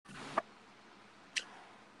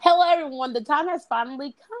everyone, the time has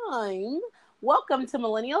finally come. Welcome to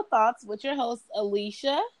Millennial Thoughts with your host,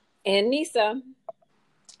 Alicia. And Nisa.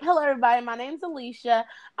 Hello, everybody. My name's Alicia.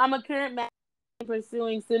 I'm a current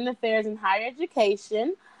pursuing student affairs and higher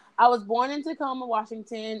education. I was born in Tacoma,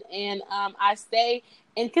 Washington, and I stay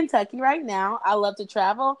in Kentucky right now. I love to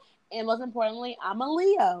travel, and most importantly, I'm a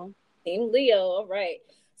Leo. Team Leo, all right.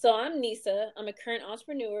 So I'm Nisa. I'm a current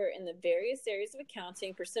entrepreneur in the various areas of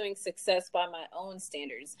accounting, pursuing success by my own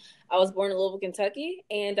standards. I was born in Louisville, Kentucky,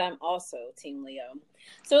 and I'm also Team Leo.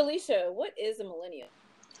 So Alicia, what is a millennial?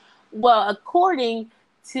 Well, according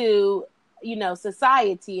to,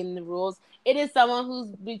 society and the rules, it is someone who's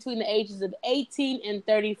between the ages of 18 and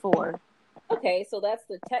 34. Okay, so that's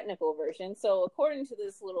the technical version. So according to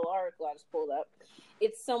this little article I just pulled up,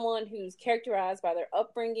 it's someone who's characterized by their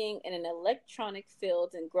upbringing in an electronic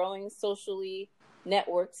field and growing socially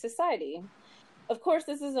networked society. Of course,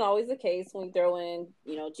 this isn't always the case when we throw in,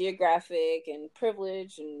 geographic and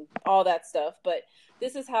privilege and all that stuff, but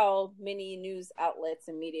this is how many news outlets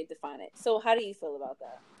and media define it. So how do you feel about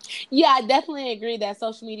that? Yeah, I definitely agree that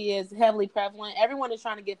social media is heavily prevalent. Everyone is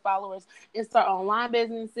trying to get followers and start online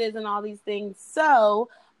businesses and all these things. So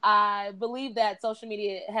I believe that social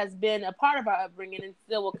media has been a part of our upbringing and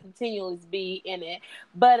still will continually be in it.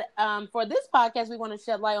 But for this podcast, we want to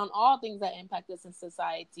shed light on all things that impact us in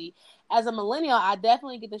society. As a millennial, I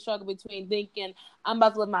definitely get the struggle between thinking I'm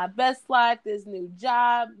about to live my best life, this new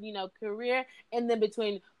job, career, and then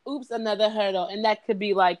between oops, another hurdle. And that could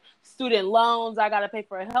be like student loans. I got to pay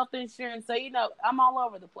for health insurance. So, I'm all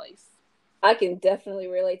over the place. I can definitely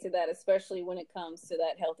relate to that, especially when it comes to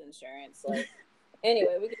that health insurance.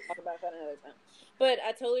 Anyway, we can talk about that another time. But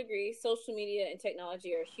I totally agree. Social media and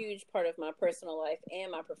technology are a huge part of my personal life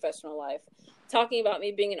and my professional life. Talking about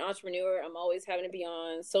me being an entrepreneur, I'm always having to be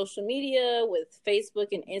on social media with Facebook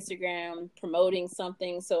and Instagram promoting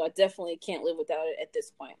something. So I definitely can't live without it at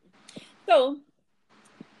this point. So,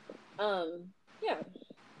 yeah.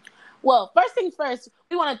 Well, first things first,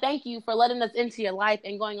 we want to thank you for letting us into your life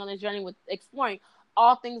and going on a journey with exploring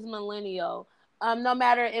all things millennial. No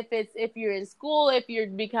matter if you're in school, if you're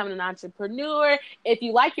becoming an entrepreneur, if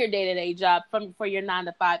you like your day-to-day job for your 9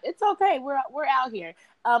 to 5, it's okay. We're out here.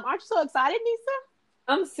 Aren't you so excited, Nisa?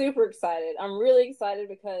 I'm super excited. I'm really excited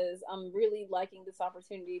because I'm really liking this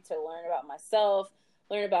opportunity to learn about myself,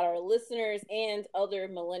 learn about our listeners and other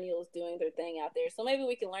millennials doing their thing out there. So maybe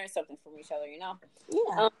we can learn something from each other,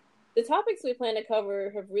 Yeah. The topics we plan to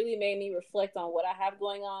cover have really made me reflect on what I have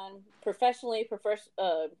going on professionally,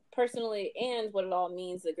 personally, and what it all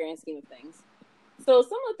means in the grand scheme of things. So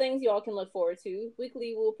some of the things you all can look forward to.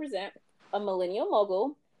 Weekly, we'll present a millennial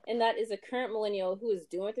mogul, and that is a current millennial who is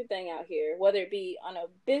doing their thing out here, whether it be on a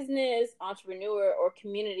business, entrepreneur, or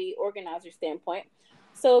community organizer standpoint.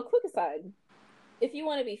 So a quick aside. If you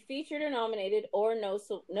want to be featured or nominated or know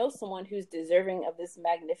someone who's deserving of this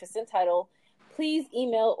magnificent title, please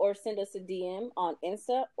email or send us a DM on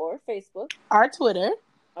Insta or Facebook. Our Twitter.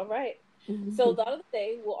 All right. So Thought of the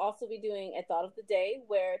Day, we'll also be doing a Thought of the Day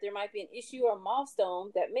where there might be an issue or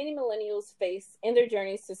milestone that many millennials face in their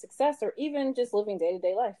journeys to success or even just living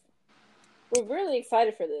day-to-day life. We're really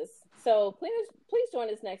excited for this. So please join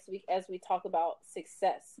us next week as we talk about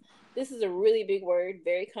success. This is a really big word,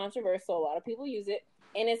 very controversial. A lot of people use it,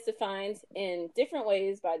 and it's defined in different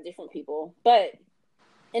ways by different people. But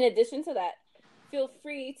in addition to that, feel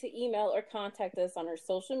free to email or contact us on our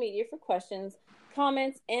social media for questions,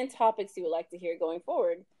 comments, and topics you would like to hear going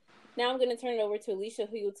forward. Now I'm going to turn it over to Alicia,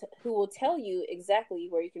 who will tell you exactly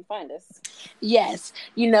where you can find us. Yes.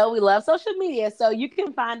 We love social media, so you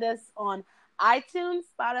can find us on iTunes,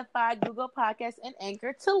 Spotify, Google Podcasts, and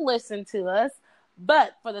Anchor to listen to us.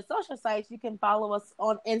 But for the social sites, you can follow us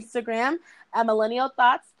on Instagram at Millennial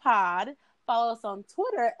Thoughts Pod, follow us on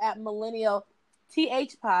Twitter at Millennial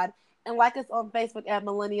TH Pod, and like us on Facebook at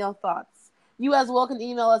Millennial Thoughts. You as well can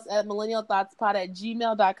email us at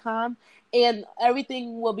millennialthoughtspod@gmail.com, and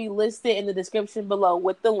everything will be listed in the description below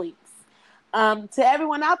with the links. To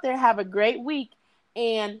everyone out there, have a great week,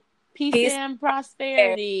 and peace and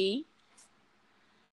prosperity.